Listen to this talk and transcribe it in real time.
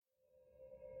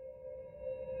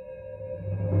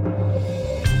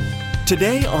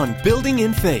Today on Building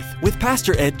in Faith with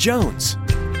Pastor Ed Jones.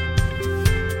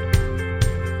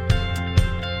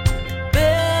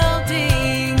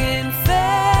 Building in Faith.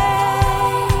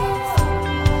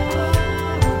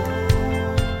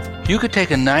 You could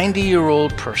take a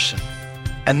 90-year-old person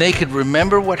and they could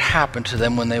remember what happened to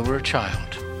them when they were a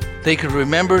child. They could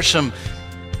remember some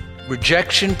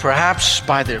rejection, perhaps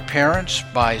by their parents,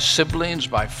 by siblings,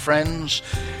 by friends.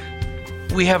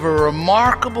 We have a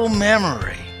remarkable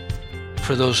memory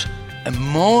for those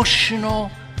emotional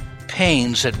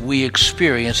pains that we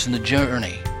experience in the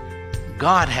journey.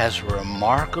 God has a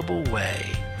remarkable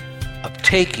way of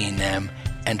taking them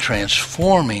and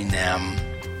transforming them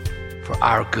for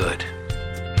our good.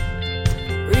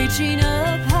 Reaching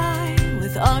up high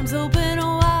with arms open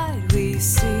wide, we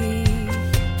see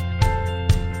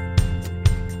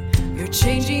you're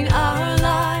changing our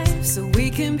lives so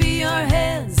we can be your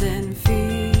hands and feet.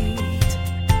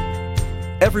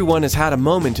 Everyone has had a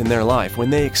moment in their life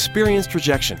when they experienced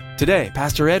rejection. Today,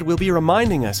 Pastor Ed will be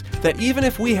reminding us that even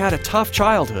if we had a tough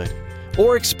childhood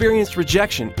or experienced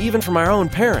rejection even from our own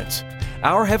parents,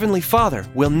 our Heavenly Father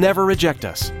will never reject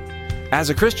us.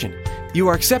 As a Christian, you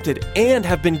are accepted and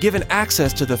have been given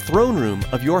access to the throne room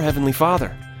of your Heavenly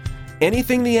Father.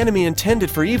 Anything the enemy intended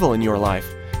for evil in your life,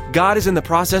 God is in the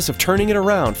process of turning it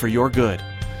around for your good.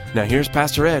 Now here's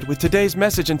Pastor Ed with today's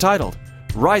message entitled,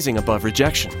 Rising Above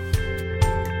Rejection.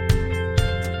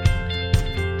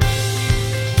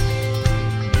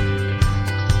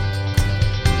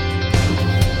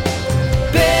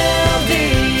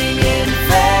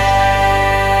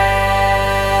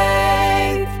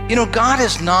 You know, God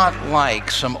is not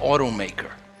like some automaker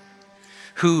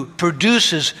who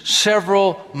produces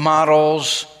several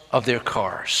models of their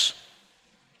cars.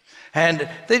 And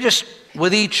they just,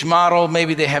 with each model,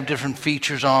 maybe they have different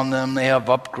features on them, they have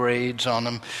upgrades on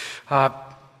them.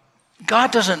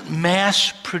 God doesn't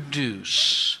mass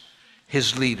produce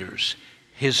his leaders,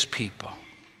 his people.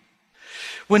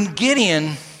 When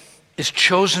Gideon is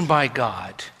chosen by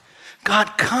God,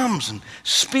 God comes and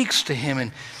speaks to him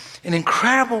in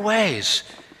incredible ways.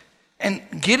 And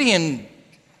Gideon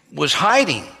was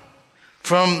hiding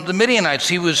from the Midianites.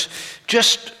 He was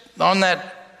just on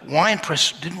that wine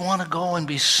press, didn't want to go and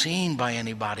be seen by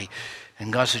anybody.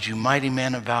 And God said, "You mighty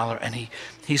man of valor." And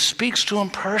he speaks to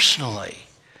him personally.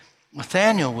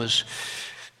 Nathanael was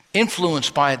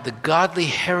influenced by the godly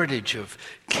heritage of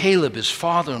Caleb, his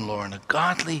father-in-law, and a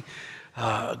godly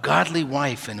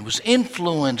wife, and was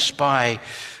influenced by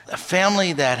a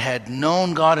family that had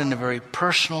known God in a very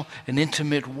personal and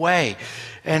intimate way.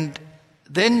 And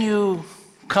then you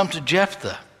come to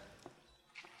Jephthah.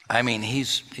 I mean,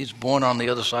 he's born on the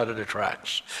other side of the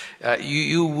tracks.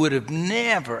 You would have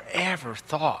never, ever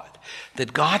thought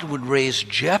that God would raise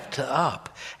Jephthah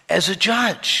up as a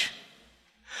judge.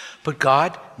 But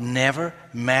God never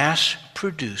mass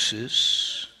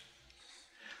produces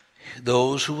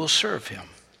those who will serve him.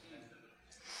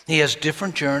 He has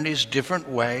different journeys, different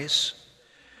ways.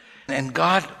 And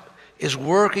God is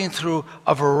working through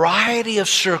a variety of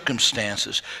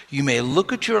circumstances. You may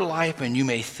look at your life and you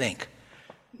may think,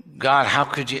 God, how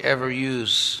could you ever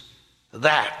use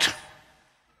that?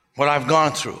 What I've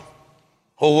gone through,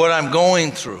 or what I'm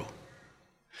going through.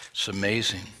 It's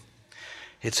amazing.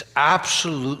 It's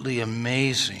absolutely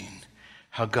amazing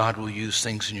how God will use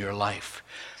things in your life.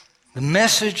 The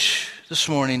message this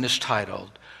morning is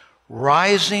titled,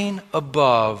 Rising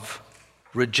Above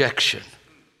Rejection.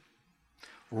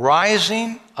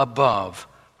 Rising Above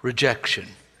Rejection.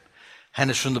 And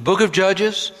it's from the book of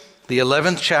Judges, the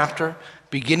 11th chapter,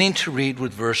 beginning to read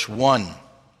with verse 1.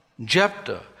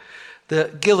 Jephthah,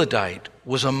 the Gileadite,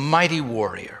 was a mighty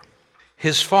warrior.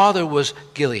 His father was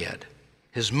Gilead.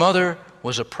 His mother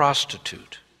was a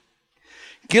prostitute.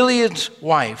 Gilead's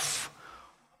wife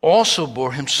also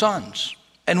bore him sons.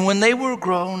 And when they were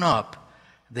grown up,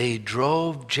 they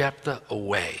drove Jephthah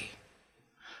away.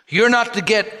 "You're not to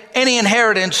get any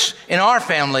inheritance in our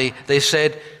family," they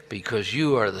said, "because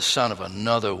you are the son of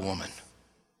another woman."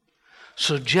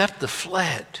 So Jephthah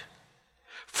fled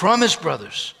from his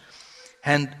brothers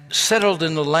and settled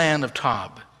in the land of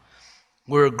Tob,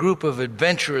 where a group of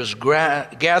adventurers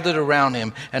gathered around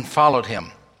him and followed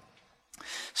him.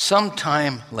 Some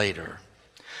time later,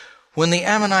 when the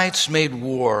Ammonites made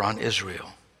war on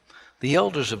Israel, the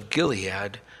elders of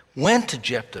Gilead went to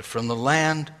Jephthah from the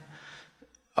land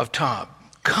of Tob.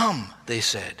 "Come," they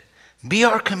said, "be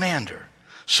our commander,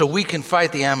 so we can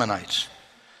fight the Ammonites."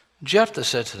 Jephthah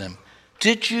said to them,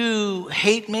 "Did you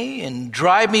hate me and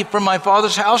drive me from my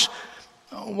father's house?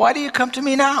 Why do you come to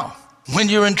me now, when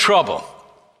you're in trouble?"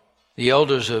 The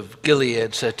elders of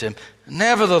Gilead said to him,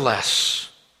 "Nevertheless,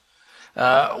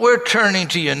 we're turning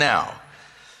to you now.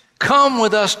 Come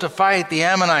with us to fight the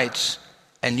Ammonites,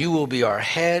 and you will be our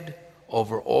head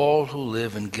over all who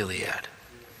live in Gilead.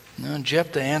 Now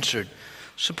Jephthah answered,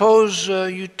 suppose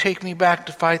you take me back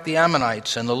to fight the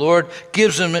Ammonites, and the Lord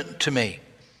gives them to me.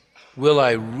 Will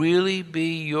I really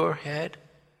be your head?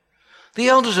 The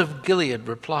elders of Gilead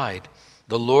replied,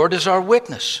 the Lord is our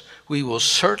witness. We will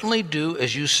certainly do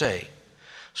as you say.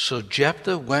 So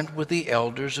Jephthah went with the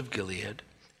elders of Gilead,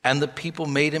 and the people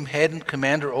made him head and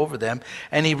commander over them,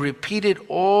 and he repeated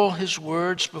all his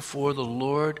words before the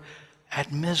Lord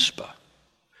at Mizpah.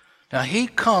 Now he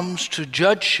comes to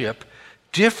judgeship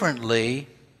differently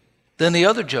than the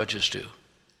other judges do.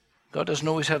 God doesn't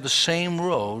always have the same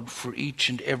road for each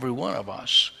and every one of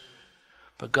us.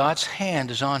 But God's hand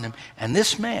is on him. And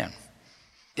this man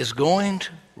is going to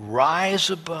rise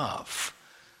above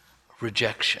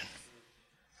rejection.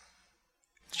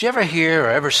 Did you ever hear or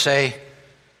ever say,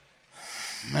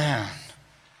 man,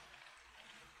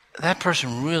 that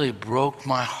person really broke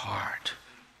my heart.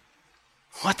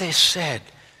 What they said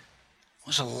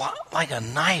was a lot like a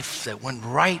knife that went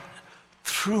right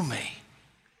through me.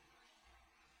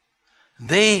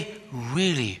 They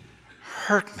really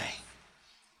hurt me.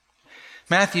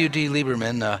 Matthew D.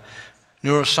 Lieberman, a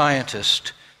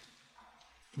neuroscientist,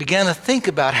 began to think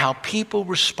about how people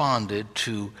responded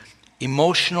to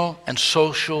emotional and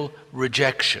social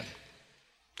rejection.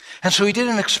 And so he did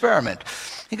an experiment.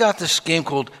 He got this game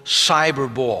called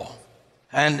Cyberball.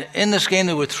 And in this game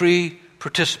there were 3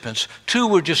 participants. 2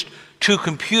 were just 2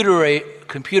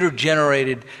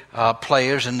 computer-generated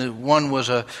players, and one was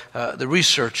the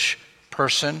research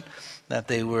person that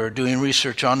they were doing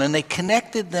research on, and they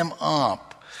connected them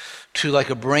up to like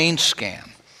a brain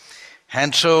scan.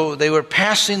 And so they were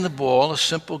passing the ball, a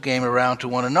simple game, around to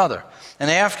one another. And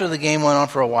after the game went on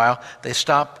for a while, they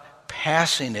stopped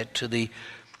passing it to the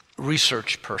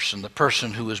research person, the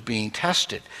person who was being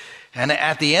tested. And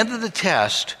at the end of the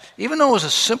test, even though it was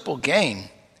a simple game,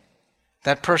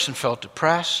 that person felt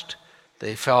depressed,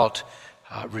 they felt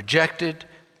rejected,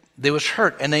 they was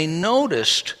hurt. And they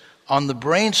noticed on the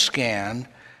brain scan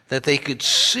that they could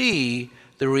see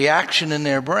the reaction in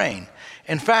their brain.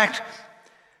 In fact,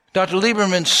 Dr.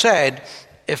 Lieberman said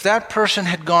if that person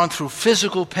had gone through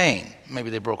physical pain, maybe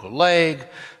they broke a leg,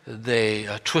 they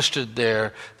twisted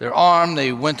their arm,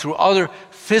 they went through other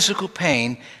physical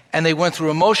pain, and they went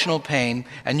through emotional pain,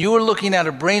 and you were looking at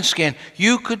a brain scan,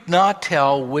 you could not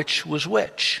tell which was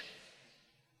which.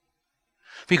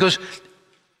 Because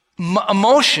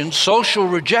emotion, social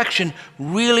rejection,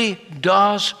 really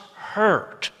does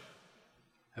hurt.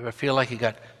 Ever feel like you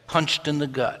got punched in the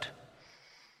gut?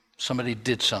 Somebody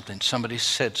did something, somebody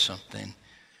said something,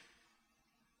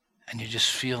 and you just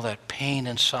feel that pain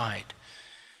inside.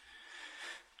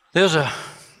 There's a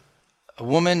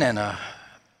woman and a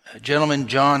gentleman,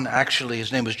 John, actually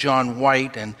his name was John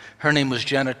White, and her name was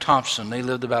Janet Thompson. They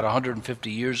lived about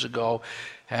 150 years ago,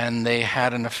 and they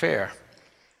had an affair.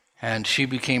 And she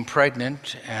became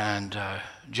pregnant, and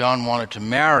John wanted to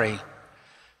marry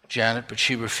Janet, but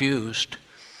she refused.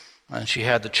 And she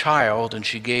had the child, and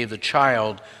she gave the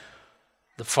child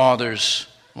the father's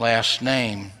last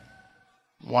name,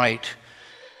 White.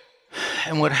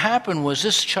 And what happened was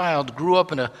this child grew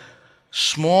up in a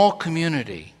small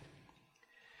community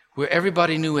where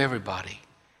everybody knew everybody.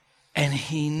 And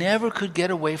he never could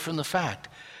get away from the fact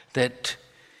that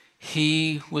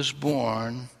he was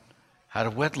born out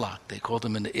of wedlock. They called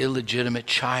him an illegitimate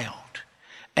child.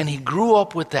 And he grew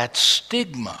up with that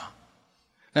stigma.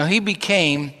 Now, he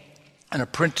became an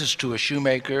apprentice to a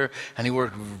shoemaker, and he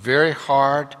worked very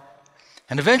hard.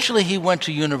 And eventually he went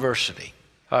to university.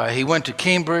 He went to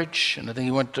Cambridge, and I think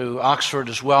he went to Oxford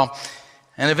as well.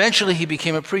 And eventually he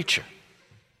became a preacher.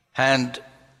 And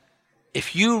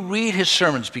if you read his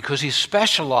sermons, because he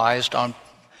specialized on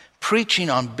preaching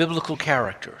on biblical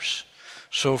characters,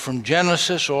 so from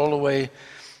Genesis all the way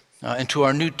into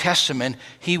our New Testament,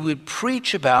 he would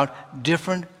preach about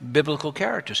different biblical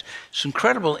characters. It's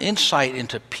incredible insight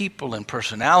into people and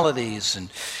personalities, and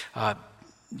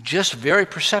just very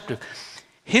perceptive.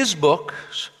 His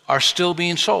books are still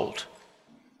being sold.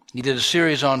 He did a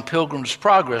series on Pilgrim's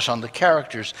Progress, on the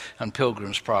characters on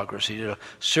Pilgrim's Progress. He did a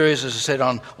series, as I said,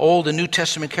 on Old and New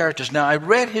Testament characters. Now, I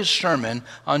read his sermon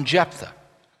on Jephthah,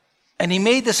 and he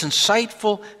made this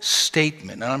insightful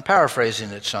statement, and I'm paraphrasing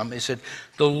it some. He said,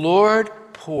 the Lord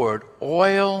poured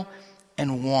oil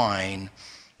and wine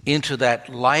into that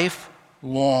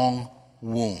lifelong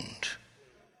wound.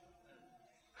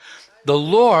 The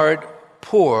Lord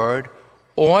poured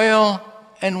oil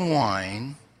and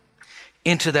wine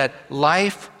into that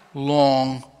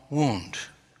lifelong wound.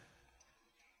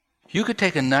 You could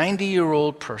take a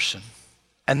 90-year-old person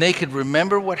and they could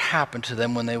remember what happened to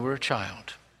them when they were a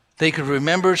child. They could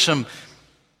remember some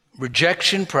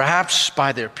rejection, perhaps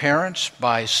by their parents,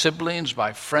 by siblings,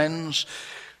 by friends.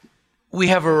 We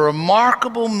have a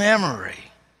remarkable memory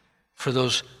for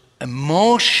those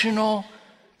emotional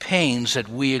pains that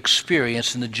we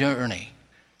experience in the journey.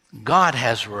 God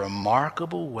has a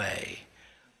remarkable way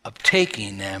of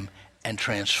taking them and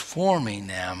transforming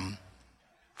them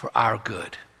for our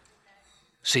good.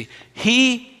 See,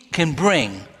 He can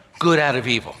bring good out of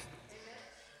evil.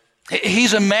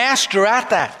 He's a master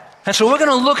at that. And so we're going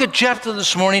to look at Jephthah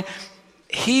this morning.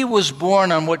 He was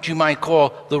born on what you might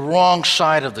call the wrong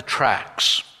side of the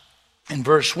tracks. In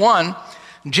verse 1,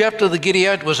 Jephthah the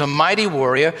Gileadite was a mighty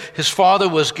warrior. His father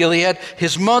was Gilead.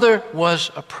 His mother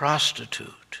was a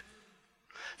prostitute.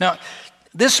 Now,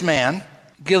 this man,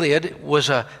 Gilead, was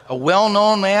a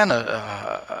well-known man,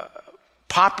 a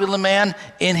popular man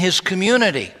in his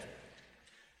community,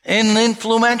 an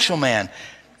influential man.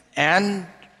 And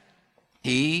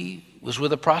he was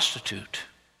with a prostitute.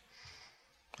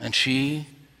 And she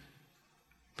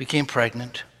became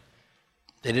pregnant.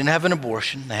 They didn't have an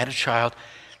abortion. They had a child.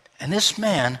 And this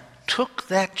man took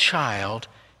that child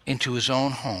into his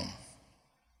own home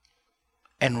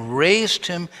and raised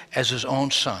him as his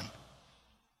own son.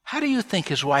 How do you think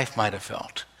his wife might have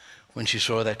felt when she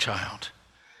saw that child?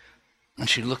 And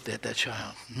she looked at that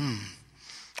child.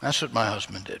 That's what my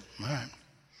husband did. All right.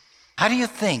 How do you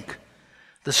think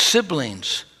the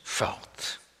siblings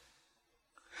felt?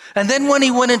 And then when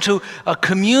he went into a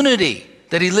community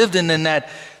that he lived in that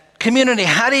community,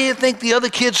 how do you think the other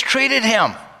kids treated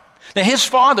him? Now, his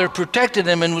father protected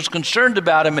him and was concerned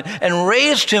about him and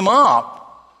raised him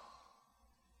up,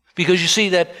 because you see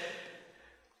that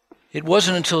it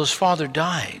wasn't until his father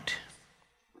died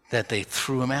that they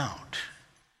threw him out.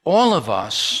 All of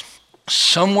us,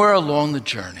 somewhere along the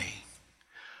journey,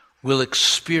 will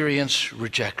experience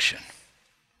rejection.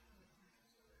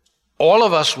 All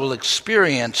of us will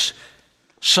experience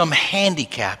some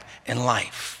handicap in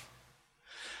life.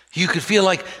 You could feel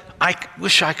like, I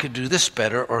wish I could do this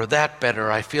better or that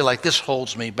better. I feel like this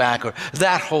holds me back or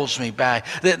that holds me back.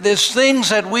 There's things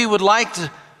that we would like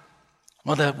to,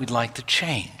 that we'd like to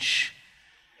change.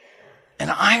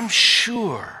 And I'm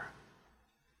sure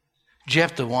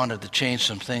Jephthah wanted to change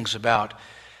some things about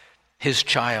his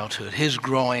childhood, his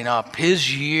growing up,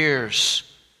 his years.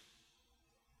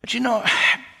 But you know,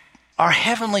 our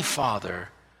Heavenly Father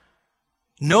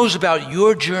knows about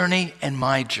your journey and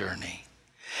my journey.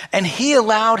 And He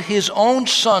allowed His own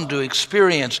Son to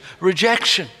experience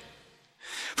rejection.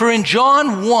 For in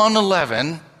John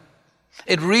 1:11,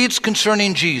 it reads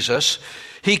concerning Jesus,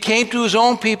 He came to His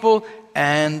own people,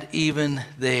 and even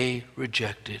they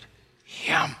rejected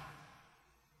Him.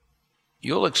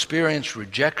 You'll experience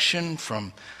rejection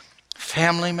from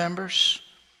family members,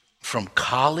 from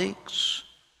colleagues,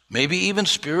 maybe even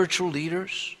spiritual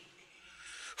leaders,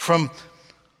 from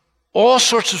all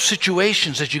sorts of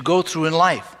situations that you go through in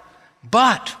life.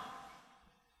 But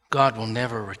God will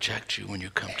never reject you when you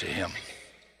come to Him.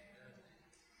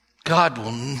 God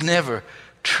will never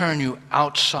turn you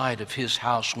outside of His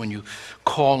house when you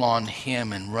call on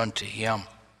Him and run to Him.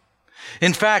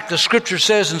 In fact, the scripture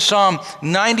says in Psalm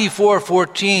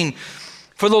 94:14,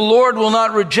 for the Lord will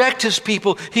not reject His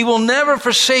people. He will never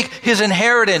forsake His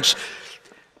inheritance.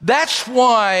 That's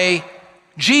why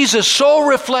Jesus so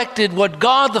reflected what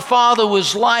God the Father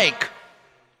was like.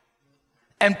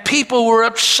 And people were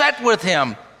upset with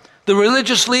Him, the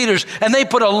religious leaders, and they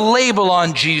put a label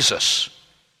on Jesus.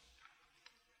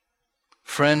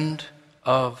 Friend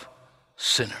of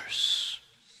sinners.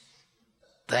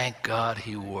 Thank God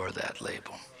He wore that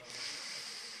label.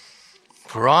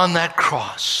 For on that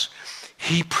cross,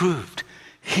 He proved,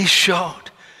 He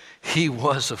showed, He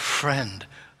was a friend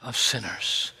of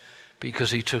sinners,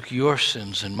 because He took your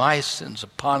sins and my sins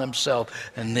upon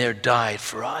Himself and there died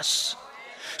for us.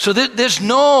 So there's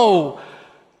no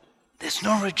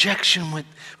rejection with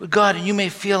God. And you may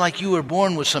feel like you were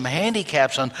born with some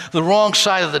handicaps on the wrong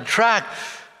side of the track.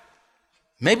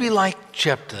 Maybe like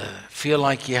Jephthah, feel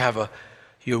like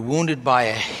you're wounded by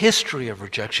a history of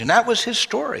rejection. That was his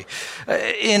story.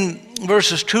 In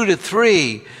verses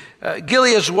 2-3,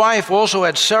 Gilead's wife also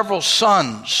had several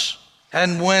sons.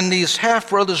 And when these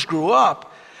half-brothers grew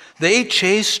up, they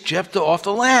chased Jephthah off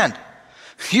the land.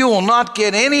 You will not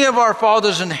get any of our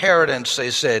father's inheritance, they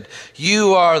said.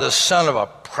 You are the son of a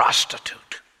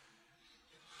prostitute.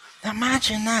 Now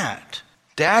imagine that.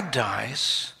 Dad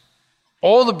dies,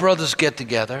 all the brothers get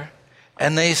together,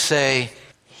 and they say,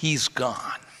 he's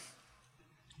gone.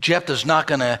 Jephthah's not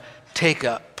going to take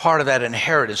a part of that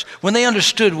inheritance, when they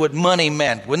understood what money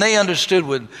meant, when they understood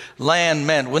what land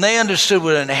meant, when they understood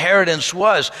what inheritance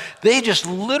was, they just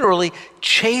literally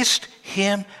chased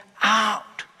him out.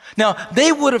 Now,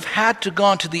 they would have had to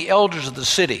gone to the elders of the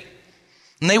city,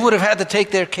 and they would have had to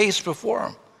take their case before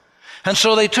him. And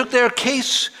so they took their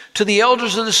case to the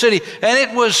elders of the city, and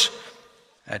it was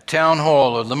at town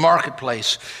hall or the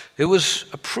marketplace. It was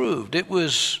approved. It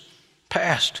was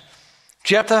passed.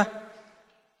 Jephthah,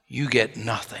 you get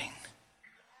nothing.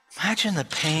 Imagine the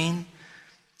pain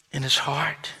in his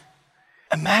heart.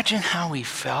 Imagine how he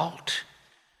felt.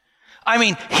 I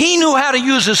mean, he knew how to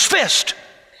use his fist.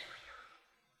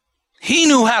 He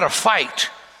knew how to fight.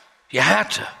 You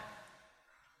had to.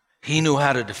 He knew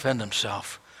how to defend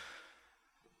himself.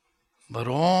 But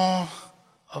all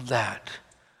of that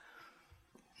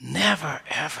never,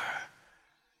 ever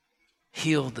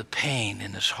healed the pain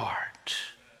in his heart.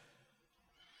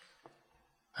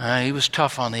 He was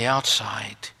tough on the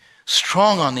outside,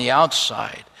 strong on the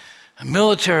outside, a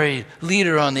military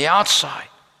leader on the outside,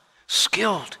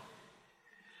 skilled.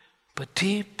 But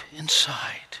deep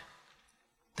inside,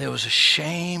 there was a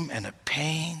shame and a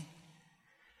pain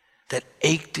that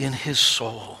ached in his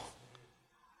soul.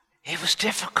 It was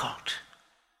difficult.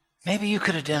 Maybe you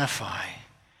could identify.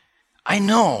 I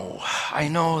know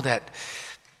that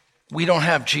we don't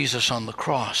have Jesus on the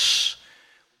cross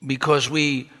because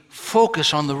we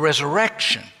focus on the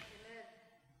resurrection.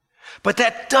 But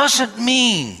that doesn't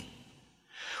mean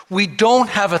we don't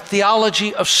have a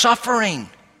theology of suffering.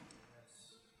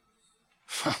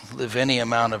 Live any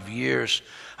amount of years.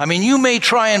 I mean, you may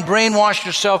try and brainwash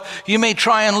yourself. You may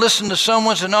try and listen to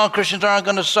someone and say, no, Christians aren't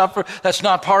going to suffer. That's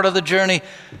not part of the journey.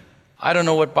 I don't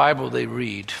know what Bible they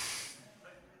read.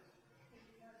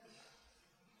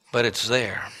 But it's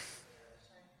there.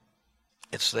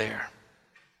 It's there.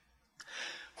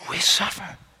 We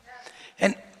suffer.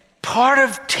 And part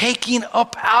of taking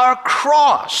up our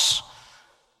cross,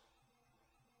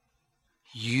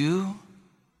 you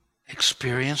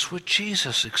experience what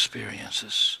Jesus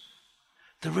experiences.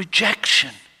 The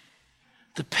rejection,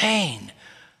 the pain,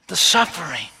 the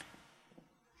suffering.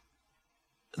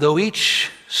 Though each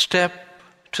step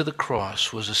to the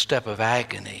cross was a step of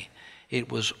agony,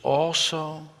 it was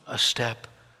also a step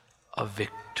of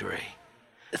victory.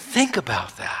 Think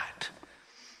about that.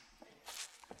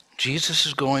 Jesus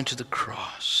is going to the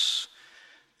cross.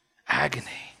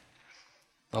 Agony,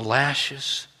 the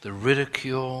lashes, the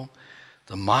ridicule,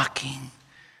 the mocking.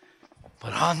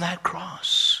 But on that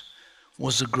cross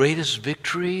was the greatest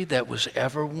victory that was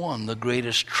ever won, the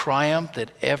greatest triumph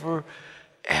that ever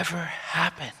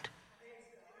happened.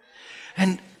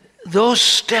 And those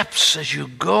steps as you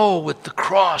go with the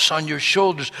cross on your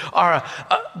shoulders are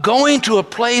going to a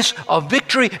place of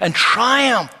victory and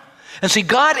triumph. And see,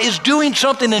 God is doing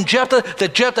something in Jephthah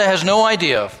that Jephthah has no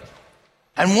idea of.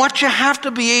 And what you have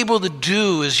to be able to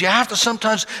do is you have to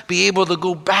sometimes be able to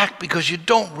go back because you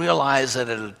don't realize it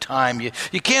at a time. You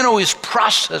can't always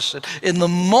process it in the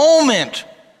moment.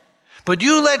 But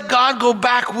you let God go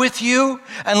back with you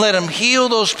and let him heal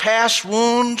those past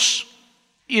wounds.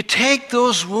 You take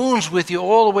those wounds with you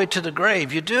all the way to the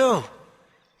grave. You do.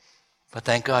 But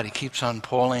thank God he keeps on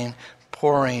pouring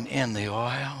in the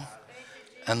oil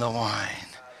and the wine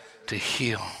to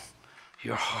heal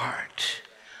your heart.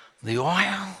 The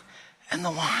oil and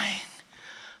the wine.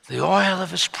 The oil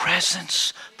of his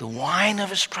presence, the wine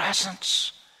of his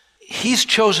presence. He's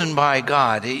chosen by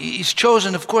God. He's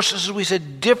chosen, of course, as we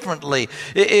said, differently.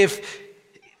 If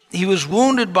he was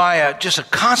wounded by just a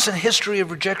constant history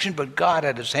of rejection, but God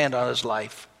had his hand on his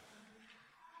life.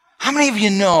 How many of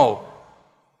you know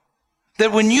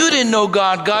that when you didn't know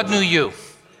God, God knew you?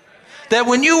 That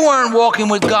when you weren't walking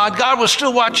with God, God was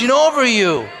still watching over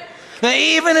you. Now,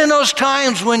 even in those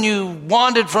times when you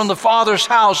wandered from the Father's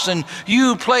house and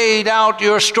you played out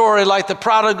your story like the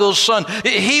prodigal son,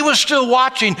 he was still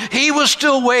watching, he was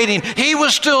still waiting, he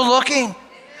was still looking.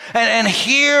 And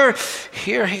here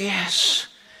he is.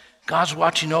 God's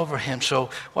watching over him.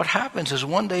 So what happens is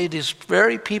one day these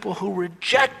very people who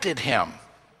rejected him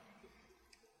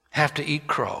have to eat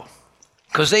crow.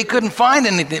 Because they couldn't find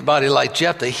anybody like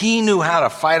Jephthah. He knew how to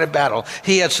fight a battle.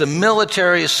 He had some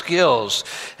military skills.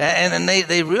 And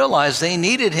they realized they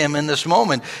needed him in this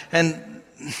moment. And,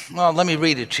 well, let me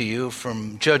read it to you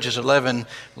from Judges 11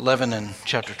 and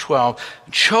chapter 12.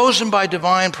 Chosen by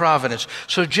divine providence.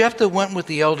 So Jephthah went with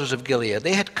the elders of Gilead.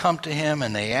 They had come to him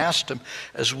and they asked him,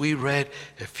 as we read,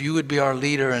 if you would be our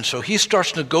leader. And so he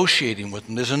starts negotiating with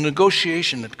them. There's a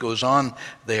negotiation that goes on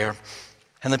there.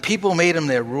 And the people made him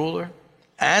their ruler.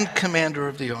 and commander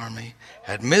of the army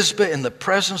at Mizpah in the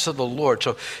presence of the Lord.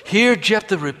 So here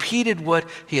Jephthah repeated what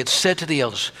he had said to the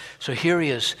elders. So here he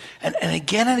is. And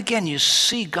again you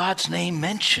see God's name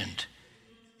mentioned.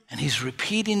 And he's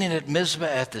repeating it at Mizpah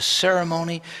at the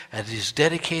ceremony as he's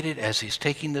dedicated, as he's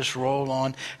taking this role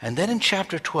on. And then in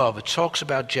chapter 12, it talks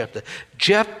about Jephthah.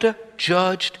 Jephthah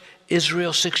judged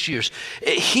Israel 6 years.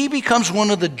 He becomes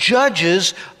one of the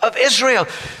judges of Israel.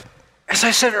 As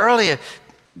I said earlier,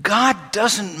 God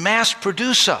doesn't mass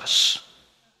produce us.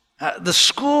 The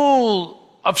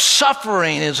school of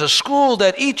suffering is a school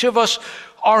that each of us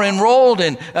are enrolled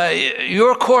in.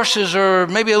 Your courses are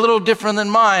maybe a little different than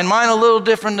mine a little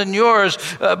different than yours,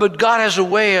 but God has a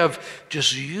way of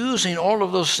just using all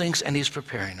of those things, and he's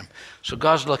preparing them. So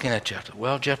God's looking at Jephthah.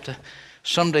 Well, Jephthah,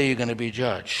 someday you're going to be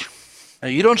judge. Now,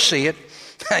 you don't see it.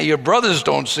 Your brothers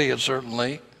don't see it,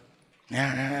 certainly.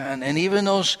 And even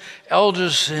those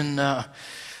elders in the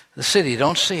city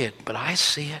don't see it, but I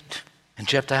see it. And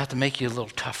Jephthah, I have to make you a little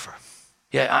tougher.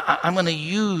 Yeah, I'm going to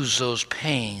use those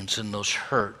pains and those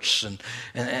hurts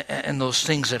and those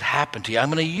things that happen to you.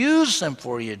 I'm going to use them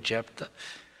for you, Jephthah,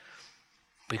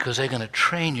 because they're going to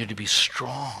train you to be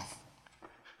strong.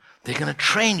 They're going to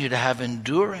train you to have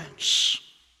endurance.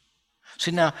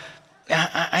 See, now,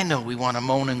 I know we want to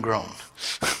moan and groan.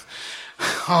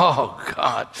 Oh,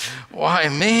 God, why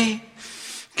me?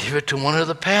 Give it to one of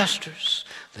the pastors.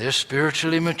 They're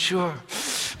spiritually mature.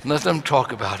 Let them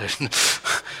talk about it.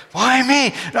 Why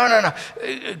me? No.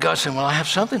 God said, well, I have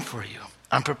something for you.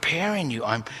 I'm preparing you.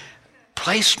 I'm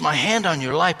placed my hand on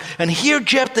your life. And here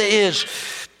Jephthah is.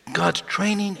 God's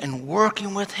training and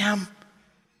working with him.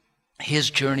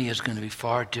 His journey is going to be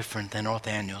far different than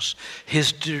Othniel's.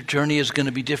 His journey is going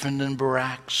to be different than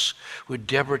Barak's, where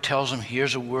Deborah tells him,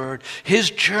 here's a word.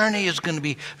 His journey is going to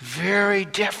be very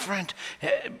different.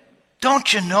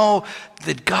 Don't you know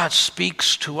that God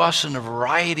speaks to us in a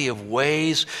variety of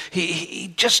ways?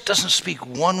 He just doesn't speak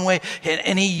one way,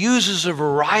 and he uses a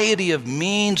variety of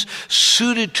means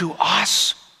suited to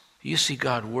us. You see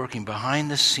God working behind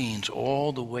the scenes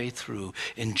all the way through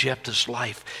in Jephthah's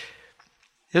life.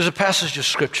 There's a passage of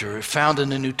scripture found in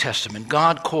the New Testament.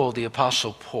 God called the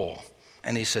Apostle Paul,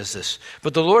 and he says this,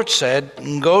 but the Lord said,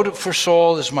 go for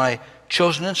Saul as my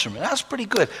chosen instrument. That's pretty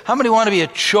good. How many want to be a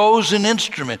chosen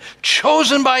instrument?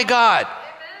 Chosen by God.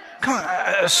 Come on,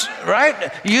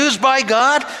 right? Used by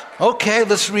God? Okay,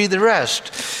 let's read the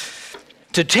rest.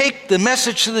 To take the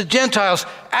message to the Gentiles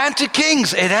and to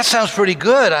kings. Hey, that sounds pretty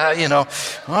good, All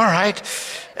right.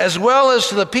 As well as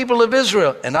to the people of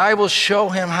Israel. And I will show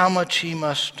him how much he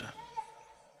must.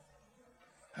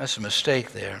 That's a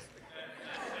mistake there.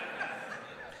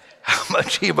 How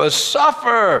much he must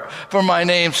suffer for my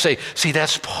name's sake. See,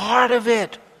 that's part of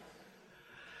it.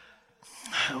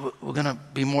 We're going to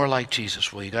be more like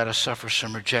Jesus. Well, you got to suffer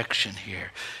some rejection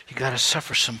here. You got to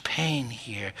suffer some pain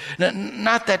here.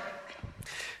 Not that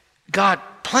God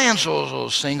plans all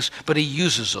those things, but he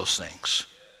uses those things.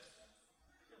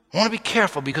 I want to be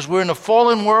careful because we're in a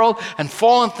fallen world and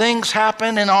fallen things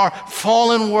happen in our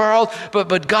fallen world,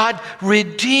 but God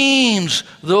redeems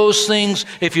those things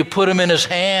if you put them in his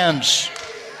hands.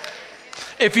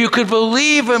 If you could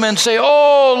believe him and say,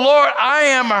 oh, Lord, I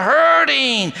am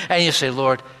hurting. And you say,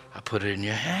 Lord, I put it in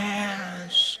your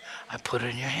hands. I put it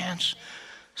in your hands.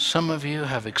 Some of you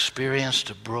have experienced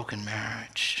a broken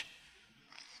marriage.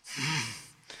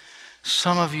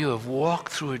 Some of you have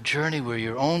walked through a journey where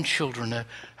your own children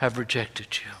have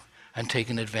rejected you and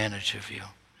taken advantage of you.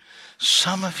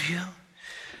 Some of you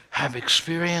have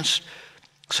experienced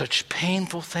such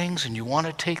painful things, and you want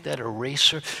to take that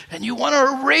eraser and you want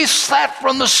to erase that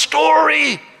from the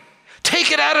story.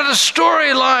 Take it out of the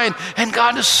storyline. And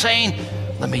God is saying,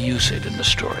 let me use it in the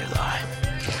storyline.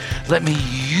 Let me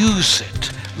use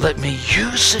it. Let me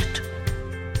use it.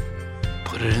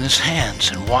 Put it in his hands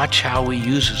and watch how he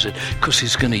uses it, because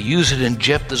he's going to use it in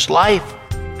Jephthah's life.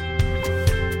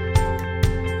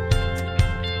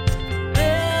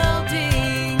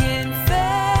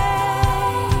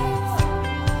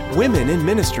 Women in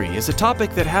ministry is a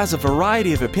topic that has a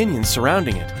variety of opinions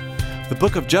surrounding it. The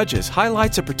book of Judges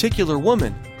highlights a particular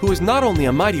woman who is not only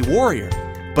a mighty warrior,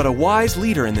 but a wise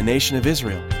leader in the nation of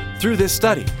Israel. Through this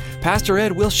study, Pastor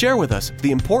Ed will share with us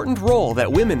the important role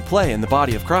that women play in the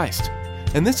body of Christ.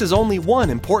 And this is only one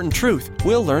important truth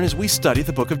we'll learn as we study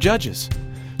the book of Judges.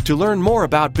 To learn more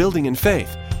about Building in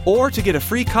Faith, or to get a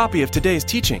free copy of today's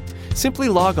teaching, simply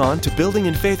log on to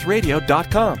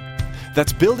buildinginfaithradio.com.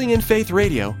 That's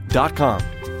buildinginfaithradio.com.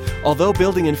 Although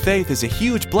Building in Faith is a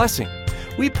huge blessing,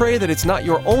 we pray that it's not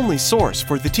your only source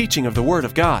for the teaching of the Word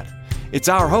of God. It's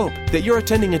our hope that you're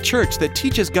attending a church that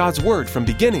teaches God's Word from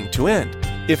beginning to end.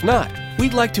 If not,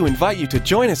 we'd like to invite you to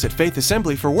join us at Faith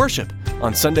Assembly for worship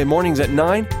on Sunday mornings at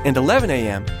 9 and 11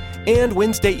 a.m. and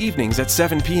Wednesday evenings at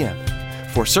 7 p.m.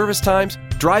 For service times,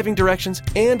 driving directions,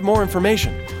 and more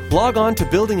information, log on to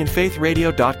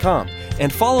buildinginfaithradio.com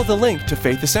and follow the link to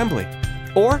Faith Assembly.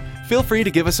 Or feel free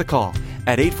to give us a call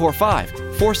at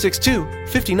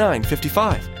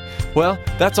 845-462-5955. Well,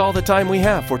 that's all the time we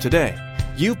have for today.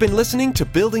 You've been listening to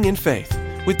Building in Faith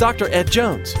with Dr. Ed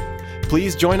Jones.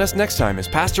 Please join us next time as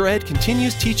Pastor Ed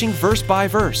continues teaching verse by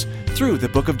verse through the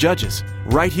book of Judges,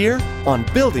 right here on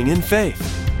Building in Faith.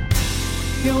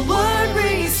 Your word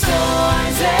restores.